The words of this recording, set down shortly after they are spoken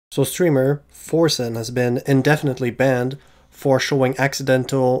So streamer Forsen has been indefinitely banned for showing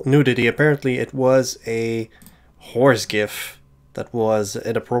accidental nudity. Apparently it was a horse gif that was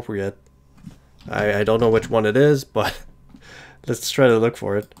inappropriate. I don't know which one it is, but let's try to look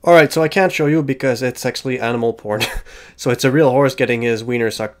for it. Alright, so I can't show you because it's actually animal porn. So it's a real horse getting his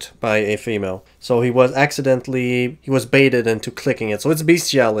wiener sucked by a female. So he was baited into clicking it. So it's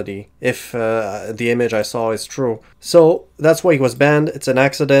bestiality, if the image I saw is true. So that's why he was banned. It's an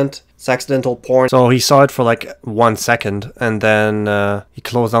accident. It's accidental porn. So he saw it for like 1 second and then he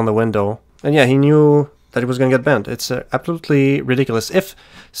closed down the window. And yeah, he knew that he was going to get banned. It's absolutely ridiculous. If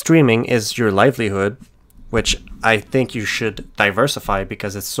streaming is your livelihood, which I think you should diversify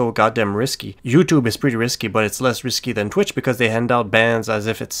because it's so goddamn risky. YouTube is pretty risky, but it's less risky than Twitch because they hand out bans as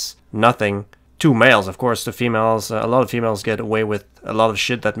if it's nothing. To males, of course. To females, a lot of females get away with a lot of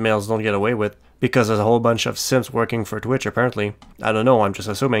shit that males don't get away with because there's a whole bunch of simps working for Twitch, apparently. I don't know, I'm just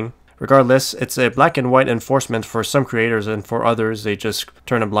assuming. Regardless, it's a black and white enforcement for some creators, and for others, they just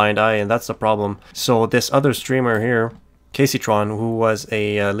turn a blind eye, and that's the problem. So this other streamer here, KaceyTron, who was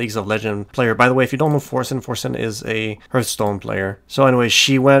a League of Legends player. By the way, if you don't know Forsen, Forsen is a Hearthstone player. So anyway,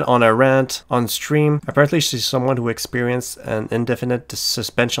 she went on a rant on stream. Apparently, she's someone who experienced an indefinite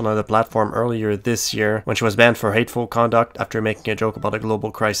suspension on the platform earlier this year when she was banned for hateful conduct after making a joke about a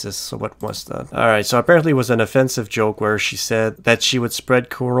global crisis. So what was that? Alright, so apparently it was an offensive joke where she said that she would spread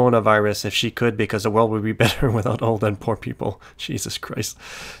coronavirus if she could because the world would be better without old and poor people. Jesus Christ.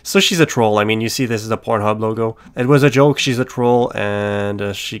 So she's a troll. I mean, you see this is the Pornhub logo. It was a joke. She's a troll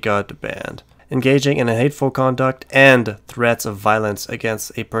and she got banned. Engaging in a hateful conduct and threats of violence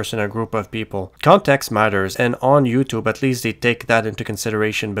against a person or group of people. Context matters, and on YouTube at least they take that into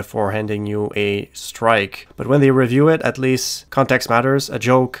consideration before handing you a strike. But when they review it, at least context matters. A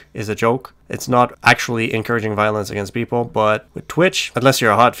joke is a joke. It's not actually encouraging violence against people, but with Twitch, unless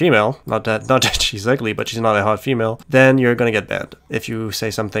you're a hot female, not that she's ugly, but she's not a hot female, then you're gonna get banned if you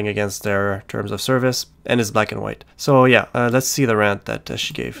say something against their terms of service, and it's black and white. So yeah, let's see the rant that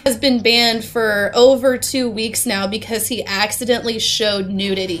she gave. Has been banned for over 2 weeks now because he accidentally showed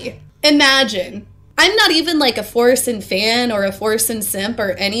nudity. Imagine. I'm not even like a Forsen fan or a Forsen simp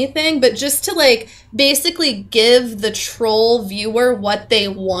or anything, but just to like basically give the troll viewer what they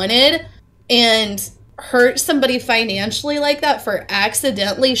wanted and hurt somebody financially like that for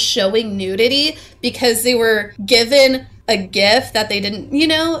accidentally showing nudity because they were given a gift that they didn't, you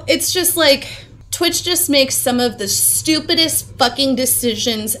know, it's just like Twitch just makes some of the stupidest fucking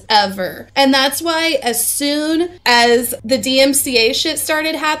decisions ever. And that's why as soon as the DMCA shit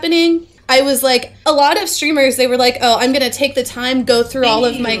started happening, I was like, a lot of streamers, they were like, oh, I'm going to take the time, go through all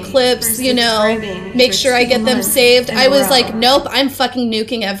of my clips, you know, make sure I get them saved. I was like, nope, I'm fucking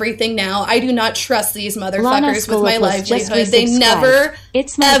nuking everything now. I do not trust these motherfuckers with my livelihood. They never,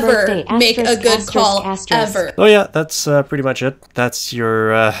 ever make a good call, ever. Oh yeah, that's pretty much it. That's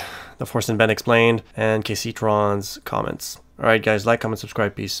your, the Forsen ban explained, and KaceyTron's comments. Alright guys, like, comment,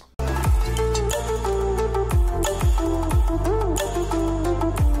 subscribe, peace.